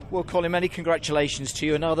Well, Colin, many congratulations to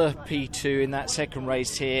you. Another P2 in that second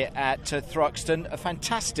race here at Thruxton. A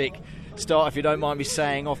fantastic start, if you don't mind me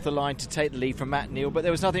saying, off the line to take the lead from Matt Neal, but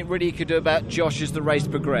there was nothing really you could do about Josh as the race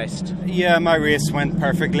progressed. Yeah, my race went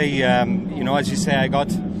perfectly. As you say, I got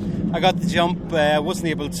the jump. I wasn't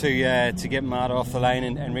able to get Matt off the line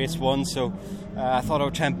in race one, so I thought I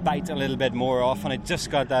would try and bite a little bit more off, and I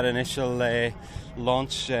just got that initial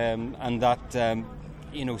launch, and that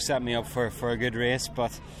set me up for a good race.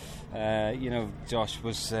 But Josh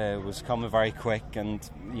was coming very quick, and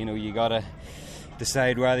you gotta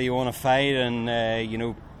decide whether you want to fight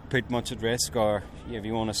and put much at risk, or if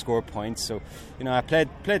you want to score points. So I played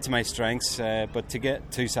to my strengths, but to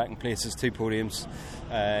get 2 second places, 2 podiums,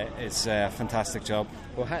 it's a fantastic job.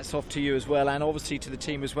 Well, hats off to you as well, and obviously to the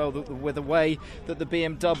team as well, with the way that the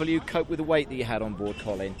BMW coped with the weight that you had on board,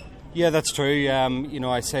 Colin. Yeah, that's true.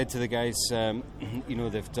 I said to the guys,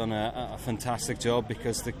 they've done a fantastic job,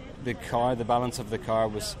 because the balance of the car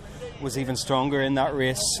was even stronger in that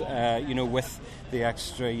race, with the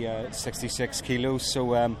extra 66 kilos.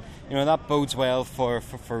 So, that bodes well for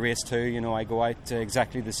race 2. I go out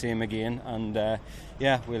exactly the same again, and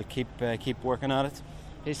we'll keep working at it.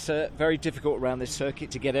 It's very difficult around this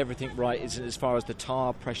circuit to get everything right as far as the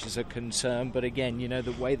tyre pressures are concerned, but again,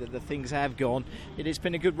 the way that the things have gone, it's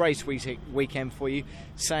been a good race weekend for you,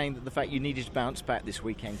 saying that the fact you needed to bounce back this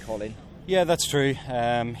weekend, Colin. Yeah, that's true.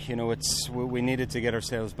 We needed to get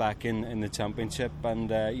ourselves back in the championship,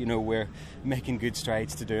 and we're making good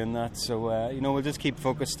strides to doing that. So we'll just keep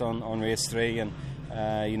focused on race 3, and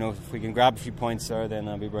if we can grab a few points there, then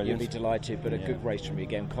that'll be brilliant. You'll be delighted, but a good race from you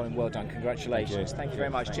again, Colin. Well done, congratulations. Thank you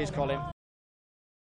very much. Cheers, Colin.